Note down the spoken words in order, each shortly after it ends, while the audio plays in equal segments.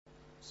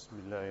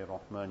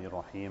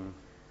Bismillahirrahmanirrahim.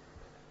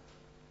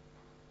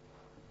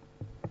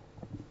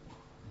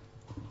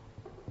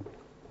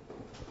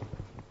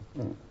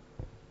 You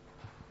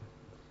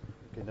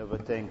can never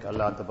thank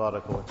Allah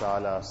Tabaraka wa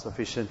Ta'ala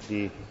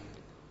sufficiently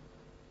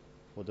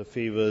for the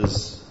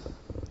favors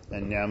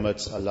and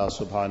ni'mats Allah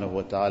Subhanahu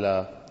wa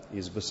Ta'ala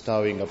is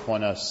bestowing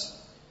upon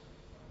us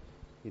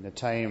in a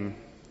time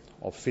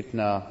of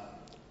fitna,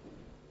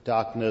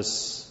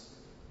 darkness,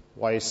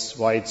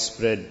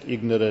 widespread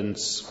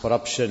ignorance,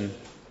 corruption.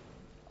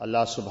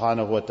 Allah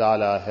Subhanahu wa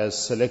Ta'ala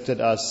has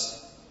selected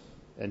us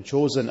and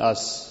chosen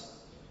us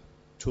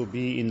to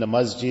be in the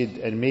masjid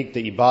and make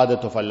the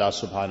ibadat of Allah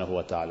Subhanahu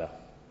wa Ta'ala.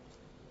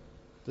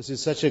 This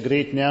is such a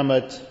great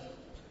ni'mat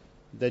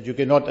that you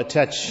cannot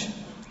attach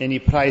any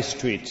price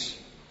to it.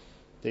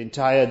 The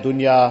entire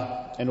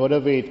dunya and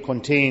whatever it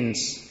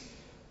contains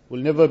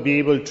will never be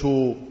able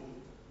to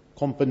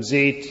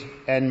compensate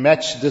and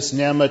match this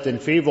ni'mat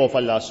and favor of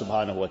Allah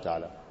Subhanahu wa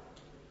Ta'ala.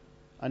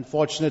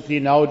 Unfortunately,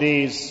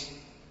 nowadays,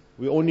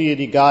 we only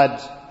regard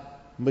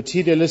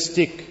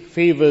materialistic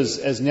favors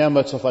as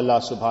ni'mats of Allah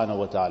Subhanahu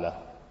wa Ta'ala.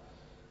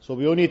 So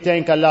we only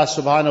thank Allah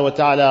Subhanahu wa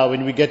Ta'ala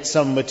when we get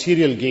some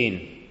material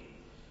gain.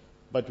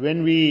 But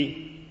when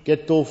we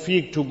get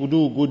tawfiq to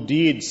do good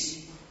deeds,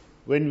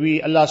 when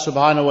Allah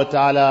Subhanahu wa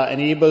Ta'ala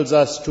enables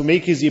us to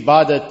make His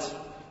ibadat,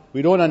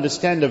 we don't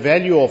understand the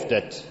value of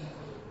that.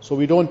 So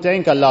we don't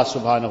thank Allah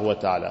Subhanahu wa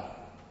Ta'ala.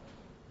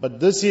 But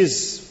this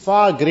is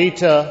far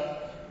greater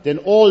than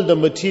all the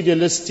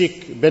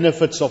materialistic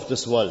benefits of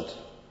this world.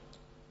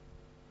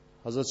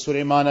 Hazrat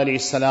Sulaiman alayhi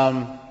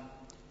salam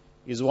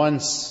is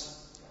once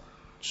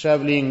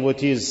traveling with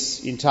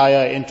his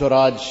entire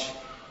entourage,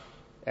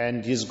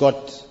 and he's got,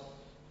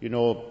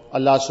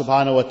 Allah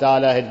Subhanahu wa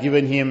Ta'ala had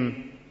given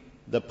him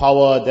the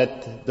power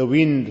that the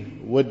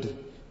wind would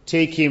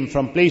take him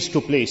from place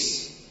to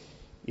place.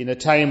 In a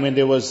time when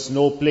there was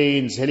no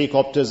planes,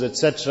 helicopters,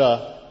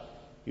 etc.,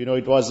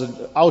 it was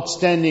an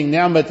outstanding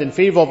ni'mat and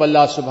favor of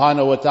Allah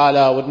Subhanahu wa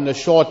Ta'ala. Within a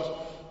short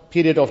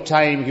period of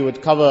time, he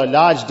would cover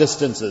large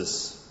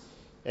distances.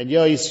 And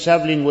here he's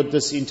traveling with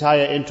this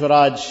entire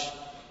entourage,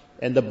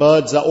 and the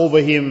birds are over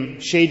him,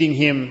 shading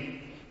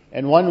him.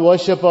 And one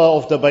worshipper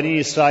of the Bani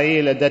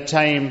Israel at that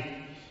time,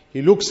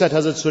 he looks at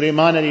Hazrat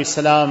Sulaiman alayhi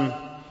salam,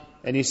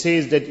 and he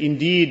says that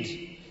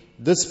indeed,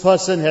 this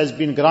person has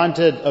been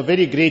granted a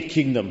very great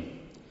kingdom.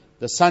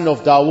 The son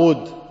of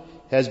Dawood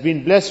has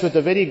been blessed with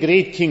a very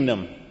great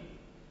kingdom.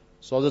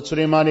 So Hazrat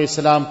Sulaiman alayhi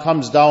salam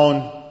comes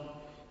down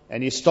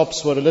and he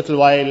stops for a little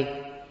while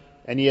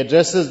and he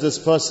addresses this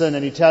person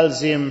and he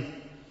tells him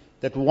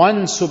that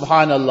one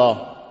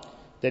subhanallah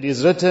that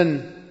is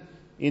written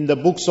in the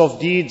books of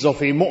deeds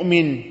of a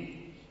mu'min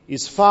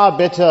is far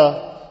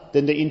better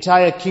than the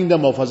entire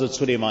kingdom of Hazrat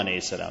Sulaiman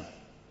alayhi salam.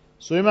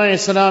 Sulaiman alayhi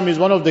salam is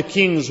one of the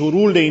kings who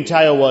ruled the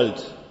entire world.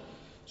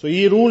 So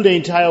he ruled the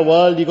entire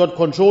world, he got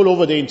control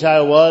over the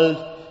entire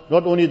world.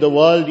 Not only the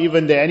world,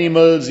 even the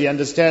animals, he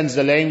understands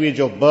the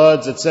language of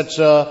birds,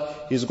 etc.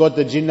 He's got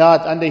the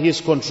jinnat under his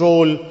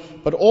control.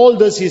 But all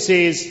this, he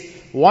says,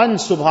 one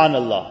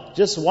subhanallah,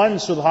 just one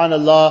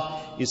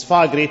subhanallah is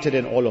far greater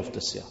than all of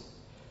this here.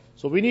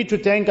 So we need to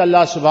thank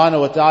Allah Subhanahu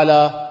wa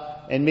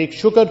Ta'ala and make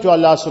shukr to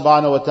Allah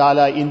Subhanahu wa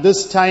Ta'ala in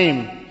this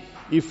time.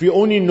 If we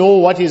only know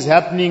what is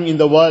happening in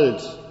the world.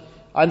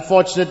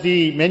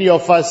 Unfortunately, many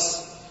of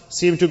us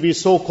seem to be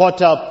so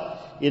caught up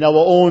in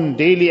our own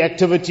daily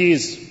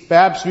activities.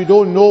 Perhaps we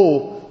don't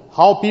know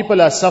how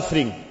people are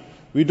suffering.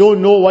 We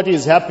don't know what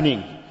is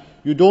happening.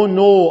 You don't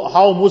know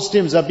how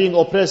Muslims are being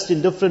oppressed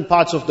in different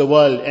parts of the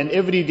world. And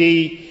every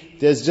day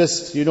there's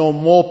just,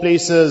 more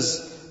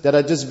places that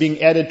are just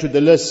being added to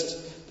the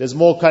list. There's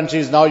more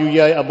countries. Now you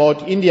hear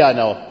about India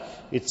now.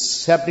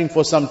 It's happening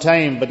for some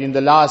time, but in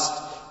the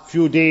last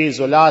few days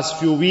or last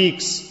few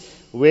weeks,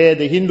 where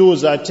the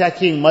Hindus are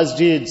attacking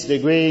masjids, they're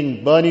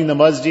going, burning the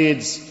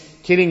masjids,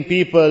 killing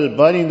people,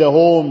 burning their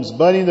homes,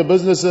 burning the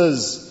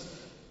businesses.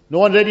 No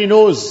one really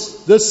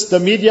knows this. The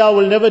media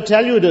will never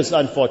tell you this,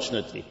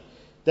 unfortunately.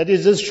 That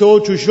is just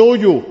to show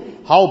you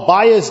how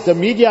biased the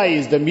media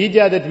is. The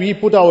media that we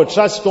put our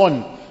trust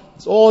on.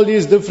 It's all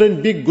these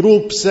different big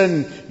groups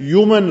and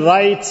human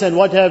rights and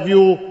what have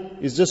you.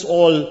 It's just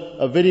all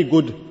a very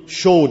good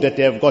show that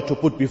they have got to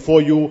put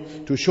before you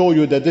to show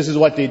you that this is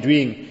what they're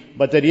doing.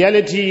 But the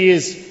reality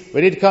is,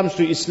 when it comes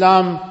to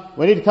Islam,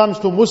 when it comes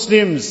to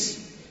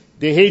Muslims,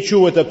 they hate you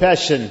with a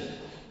passion.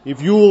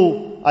 If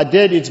you are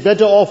dead, it's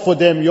better off for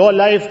them. Your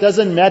life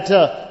doesn't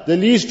matter the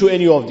least to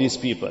any of these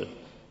people.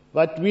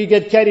 But we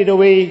get carried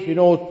away,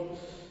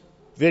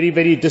 very,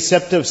 very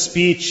deceptive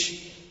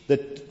speech,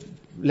 the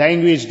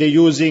language they're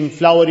using,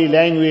 flowery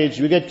language.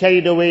 We get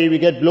carried away, we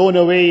get blown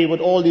away with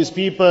all these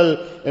people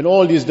and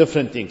all these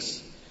different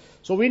things.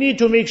 So we need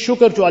to make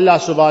shukr to Allah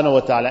Subhanahu wa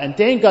Ta'ala and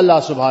thank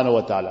Allah Subhanahu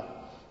wa Ta'ala.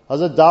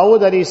 Hazrat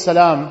Dawood alayhi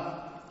salam,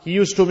 he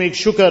used to make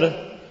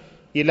shukr.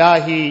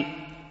 إلهي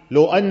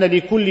لو أن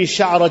لكل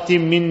شعرة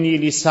مني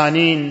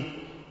لسانين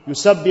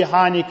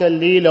يسبحانك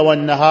الليل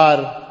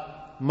والنهار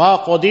ما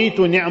قضيت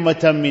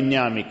نعمة من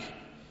نعمك.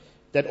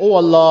 That, oh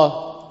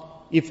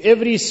Allah, if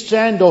every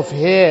strand of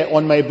hair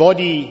on my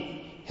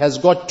body has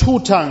got 2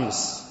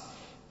 tongues,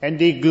 and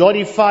they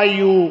glorify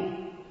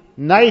you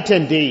night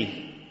and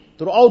day,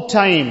 throughout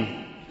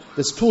time,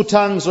 there's 2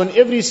 tongues on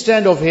every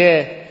strand of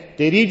hair,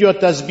 they read your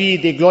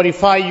tasbih, they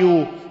glorify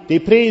you, they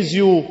praise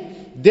you,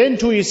 then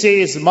too he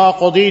says, مَا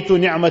قَضِيتُ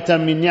نِعْمَةً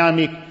مِّن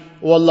نِعْمِكَ,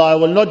 Oh Allah, I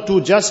will not do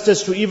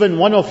justice to even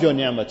one of your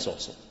ni'mats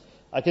also.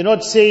 I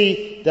cannot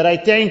say that I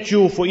thank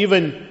you for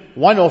even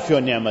one of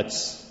your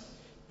ni'mats,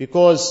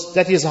 because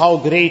that is how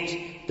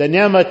great the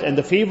ni'mat and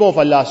the favor of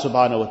Allah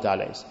subhanahu wa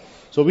ta'ala is.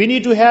 So we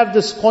need to have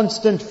this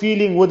constant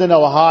feeling within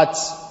our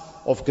hearts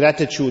of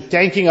gratitude,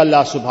 thanking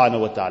Allah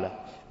subhanahu wa ta'ala,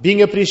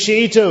 being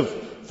appreciative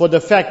for the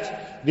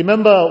fact.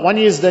 Remember, one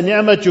is the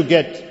ni'mat you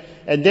get,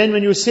 and then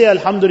when you say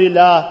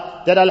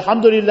Alhamdulillah, that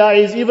Alhamdulillah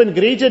is even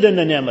greater than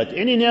the ni'mat.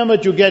 Any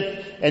ni'mat you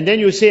get, and then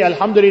you say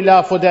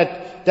Alhamdulillah for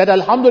that, that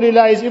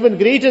Alhamdulillah is even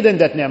greater than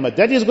that ni'mat.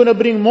 That is going to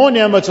bring more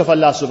ni'mats of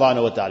Allah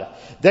subhanahu wa ta'ala.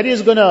 That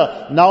is going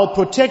to now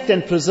protect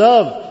and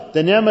preserve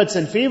the ni'mats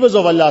and favors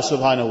of Allah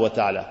subhanahu wa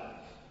ta'ala.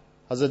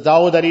 Hazrat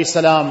Dawood alayhi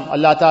salam,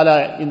 Allah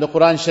ta'ala in the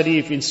Quran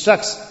Sharif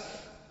instructs,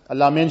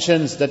 Allah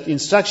mentions that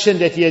instruction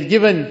that He had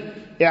given,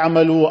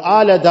 اعملوا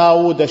آل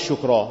داود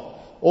الشكر.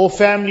 O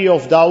family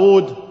of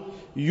Dawood,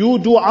 you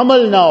do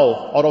amal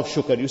now out of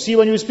shukr. You see,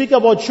 when you speak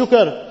about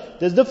shukr,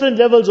 there's different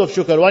levels of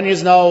shukr. One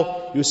is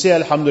now, you say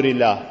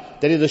Alhamdulillah.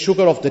 That is the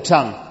shukr of the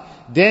tongue.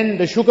 Then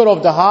the shukr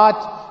of the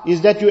heart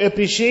is that you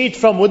appreciate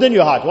from within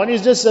your heart. One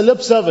is just a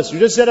lip service. You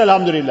just said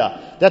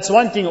Alhamdulillah. That's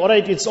one thing.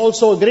 Alright, it's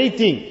also a great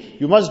thing.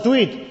 You must do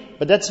it.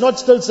 But that's not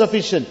still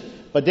sufficient.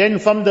 But then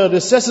from the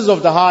recesses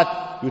of the heart,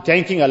 you're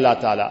thanking Allah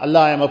Ta'ala. Allah,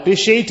 I am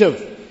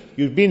appreciative.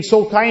 You've been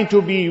so kind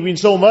to me. You've been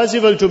so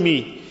merciful to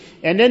me.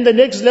 And then the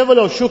next level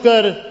of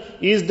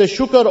shukr is the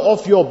shukr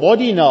of your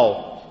body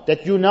now.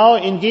 That you now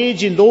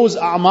engage in those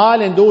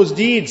a'mal and those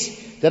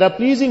deeds that are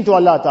pleasing to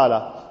Allah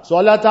Ta'ala. So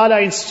Allah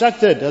Ta'ala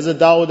instructed Hazrat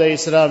Dawood alayhi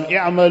salam,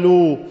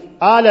 i'malu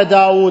ala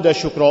Dawood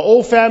shukra.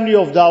 O family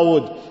of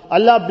Dawood,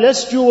 Allah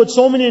blessed you with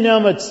so many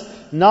ni'mats.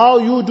 Now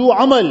you do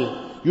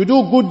amal, you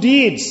do good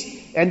deeds,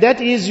 and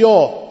that is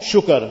your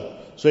shukr.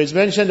 So it's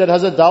mentioned that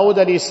Hazrat Dawood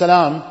alayhi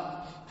salam,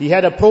 he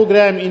had a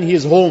program in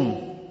his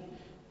home.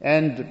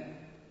 And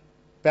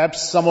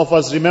perhaps some of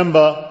us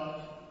remember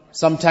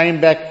some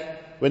time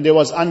back when there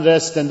was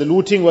unrest and the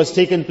looting was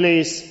taking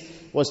place,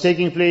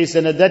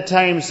 and at that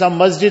time some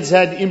masjids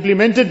had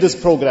implemented this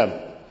program.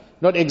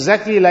 Not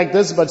exactly like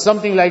this, but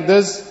something like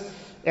this.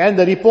 And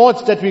the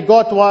report that we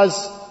got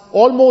was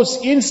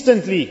almost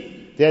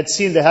instantly they had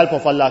seen the help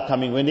of Allah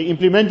coming when they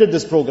implemented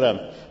this program.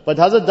 But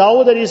Hazrat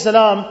Dawood alayhi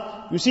salam,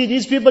 you see,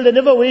 these people, they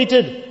never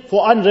waited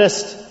for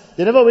unrest.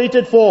 They never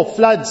waited for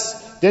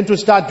floods, then to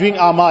start doing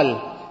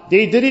amal.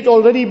 They did it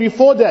already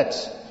before that.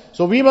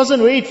 So we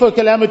mustn't wait for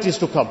calamities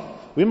to come.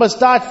 We must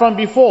start from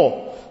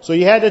before. So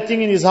he had a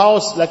thing in his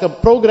house, like a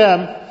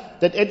program,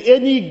 that at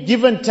any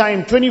given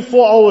time,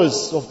 24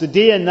 hours of the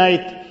day and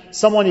night,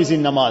 someone is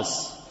in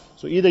namaz.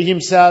 So either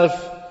himself,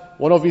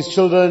 one of his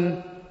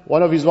children,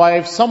 one of his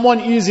wives, someone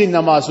is in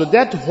namaz. So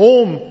that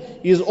home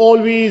is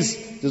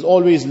there's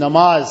always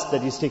namaz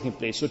that is taking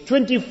place. So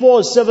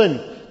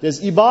 24/7,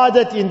 there's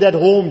ibadat in that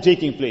home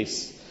taking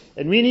place.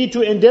 And we need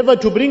to endeavor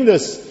to bring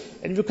this.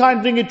 And if you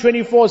can't bring it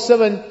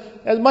 24/7,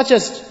 as much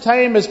as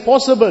time as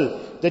possible,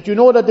 that you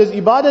know that there's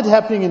ibadat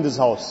happening in this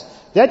house.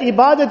 That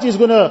ibadat is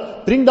going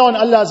to bring down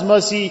Allah's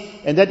mercy,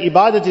 and that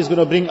ibadat is going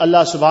to bring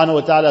Allah subhanahu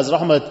wa ta'ala's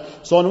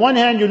rahmat. So on one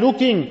hand, you're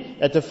looking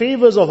at the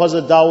favors of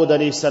Hazrat Dawood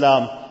alayhi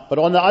salam, but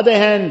on the other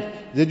hand,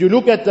 that you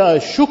look at the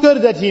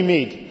shukr that he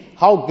made,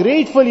 how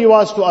grateful he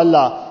was to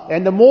Allah.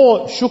 And the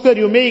more shukr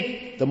you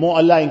make, the more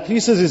Allah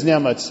increases His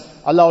ni'mats.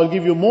 Allah will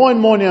give you more and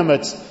more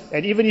ni'mats.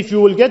 And even if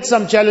you will get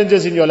some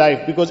challenges in your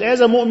life, because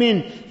as a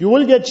mu'min, you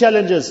will get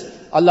challenges,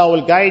 Allah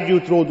will guide you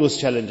through those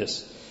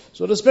challenges.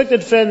 So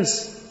respected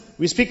friends,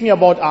 we're speaking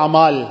about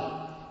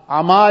amal.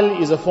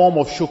 Amal is a form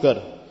of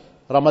shukr.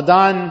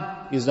 Ramadan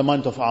is the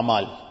month of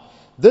amal.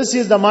 This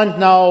is the month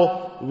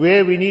now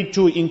where we need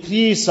to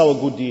increase our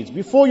good deeds.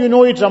 Before you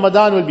know it,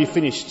 Ramadan will be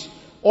finished.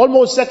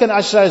 Almost second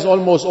Ashra is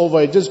almost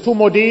over. Just 2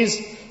 more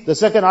days, the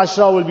second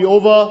Ashra will be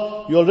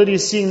over. You're already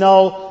seeing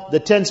now the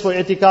tents for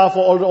etikaf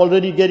are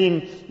already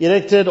getting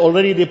erected.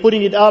 Already they're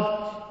putting it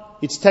up.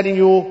 It's telling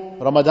you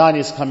Ramadan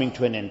is coming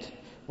to an end.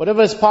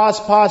 Whatever is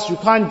past, you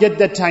can't get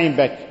that time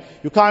back.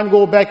 You can't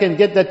go back and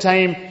get that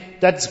time.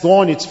 That's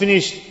gone, it's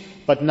finished.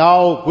 But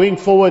now, going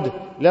forward,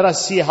 let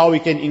us see how we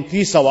can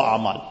increase our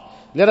amal.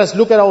 Let us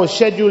look at our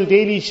schedule,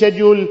 daily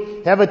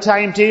schedule, have a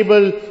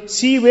timetable,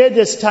 see where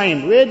there's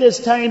time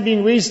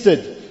being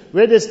wasted,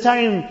 where there's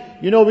time,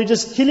 we're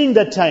just killing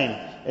that time.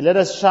 And let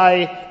us try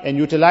and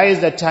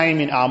utilize that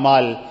time in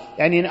amal.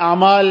 And in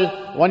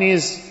amal, one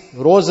is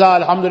Roza,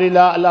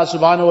 alhamdulillah, Allah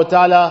subhanahu wa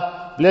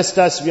ta'ala blessed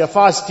us, we are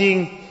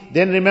fasting.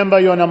 Then remember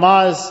your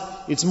namaz.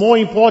 It's more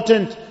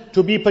important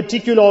to be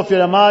particular of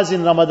your namaz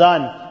in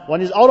Ramadan.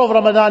 One is out of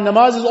Ramadan,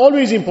 namaz is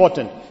always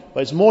important.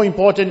 but it's more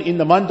important in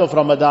the month of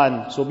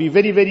Ramadan. So be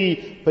very,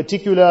 very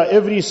particular.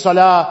 Every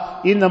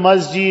salah in the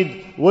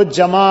masjid, with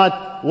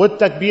jamaat, with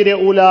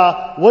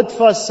takbir-e-ula, with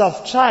first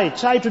saf,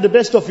 try to the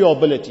best of your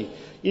ability.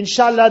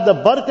 Inshallah, the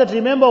barakat,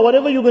 remember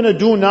whatever you're going to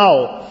do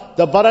now,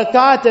 the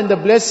barakat and the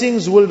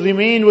blessings will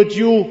remain with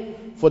you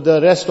for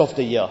the rest of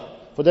the year.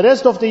 For the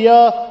rest of the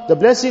year, the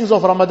blessings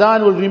of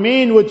Ramadan will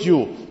remain with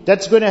you.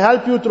 That's going to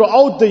help you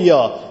throughout the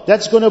year.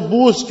 That's going to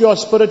boost your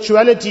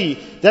spirituality.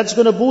 That's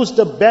going to boost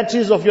the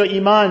batteries of your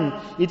iman.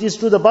 It is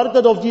through the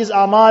barakat of these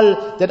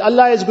amal that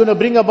Allah is going to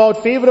bring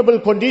about favorable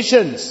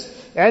conditions.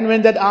 And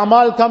when that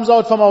amal comes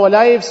out from our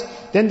lives,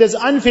 then there's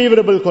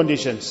unfavorable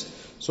conditions.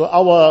 So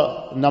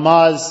our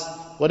namaz,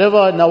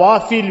 whatever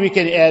nawafil we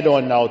can add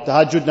on now,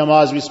 tahajjud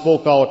namaz we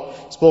spoke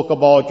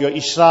about, your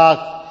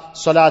ishraq,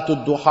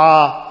 salatul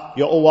duha,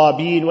 your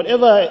awabin,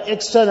 whatever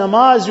extra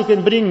namaz you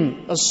can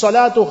bring.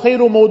 As-salatu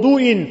khairu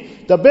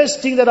mawdu'in. The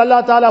best thing that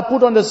Allah Ta'ala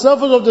put on the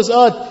surface of this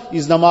earth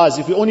is namaz.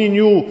 If you only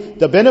knew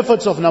the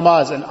benefits of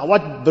namaz and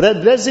what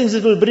blessings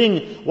it will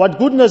bring, what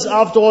goodness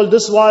after all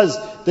this was,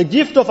 the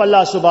gift of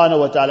Allah Subhanahu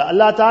Wa Ta'ala.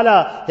 Allah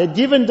Ta'ala had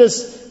given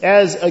this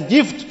as a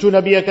gift to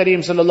Nabi Kareem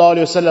Sallallahu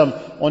Alaihi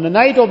Wasallam on the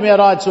night of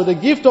Mi'raj. So the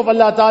gift of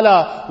Allah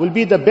Ta'ala will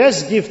be the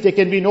best gift. There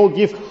can be no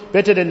gift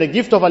better than the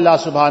gift of Allah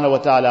Subhanahu Wa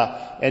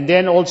Ta'ala. And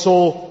then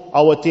also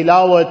our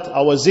tilawat,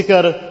 our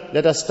zikr,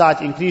 let us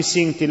start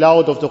increasing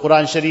tilawat of the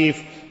Quran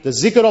Sharif, the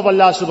zikr of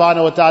Allah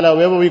Subhanahu Wa Ta'ala.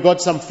 Wherever we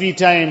got some free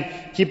time,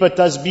 keep a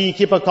tasbih,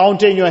 keep a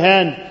counter in your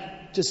hand,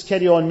 just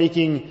carry on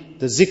making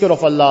the zikr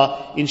of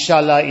Allah.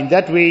 Inshallah, in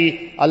that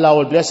way, Allah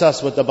will bless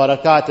us with the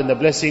barakat and the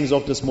blessings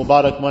of this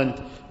Mubarak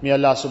month. May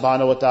Allah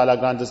Subhanahu Wa Ta'ala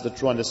grant us the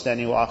true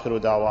understanding. Wa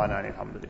akhiru da'wana alhamdulillah.